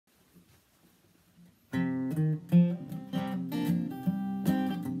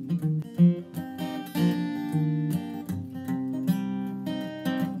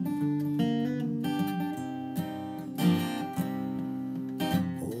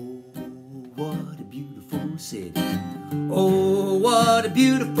city. Oh, what a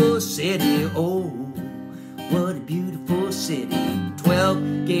beautiful city. Oh, what a beautiful city.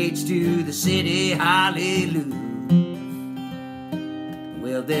 12 gates to the city, hallelujah.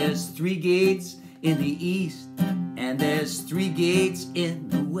 Well, there's 3 gates in the east, and there's 3 gates in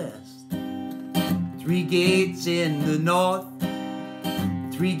the west. 3 gates in the north,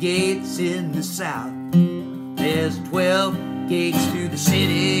 3 gates in the south. There's 12 gates to the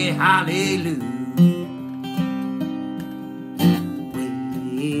city, hallelujah.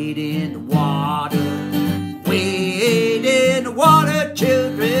 Wade in the water, wade in the water,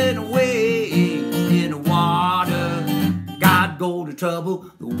 children, wade in the water. God go to trouble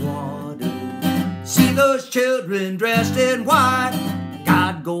the water. See those children dressed in white,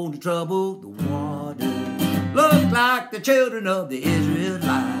 God go to trouble the water. Look like the children of the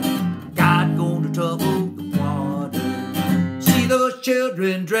Israelites, God go to trouble the water. See those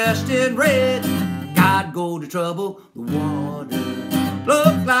children dressed in red, God go to trouble the water.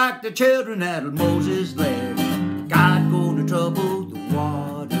 Look like the children that Moses led, God go to trouble the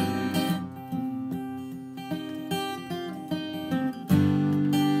water.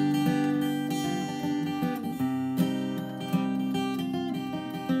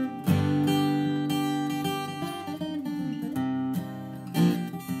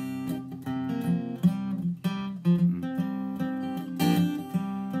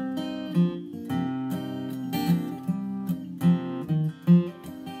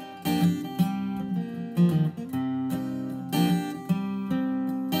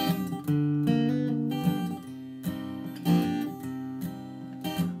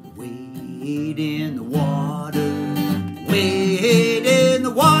 Wade in the water, wade in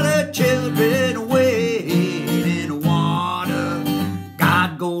the water, children, wade in the water.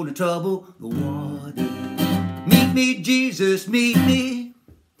 God go to trouble the water. Meet me, Jesus, meet me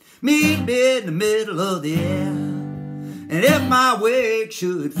in the middle of the air. And if my wake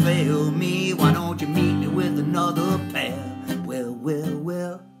should fail me, why don't you meet me with another pair? Well, well,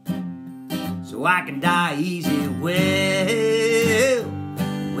 well, so I can die easy.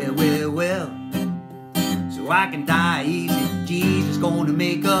 Well, so I can die easy. Jesus gonna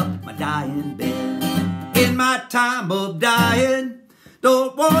make up my dying bed. In my time of dying,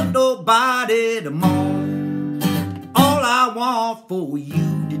 don't want nobody to mourn. All I want for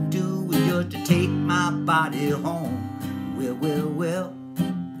you to do is just to take my body home. Well,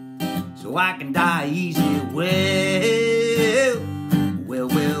 so I can die easy. Well,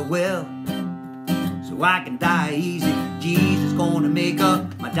 so I can die easy. Jesus gonna make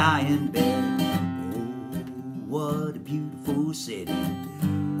up my dying bed. Oh, what a beautiful city.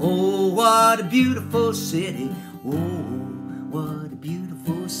 Oh, what a beautiful city. Oh, what a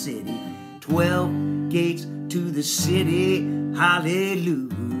beautiful city. 12 gates to the city, hallelujah.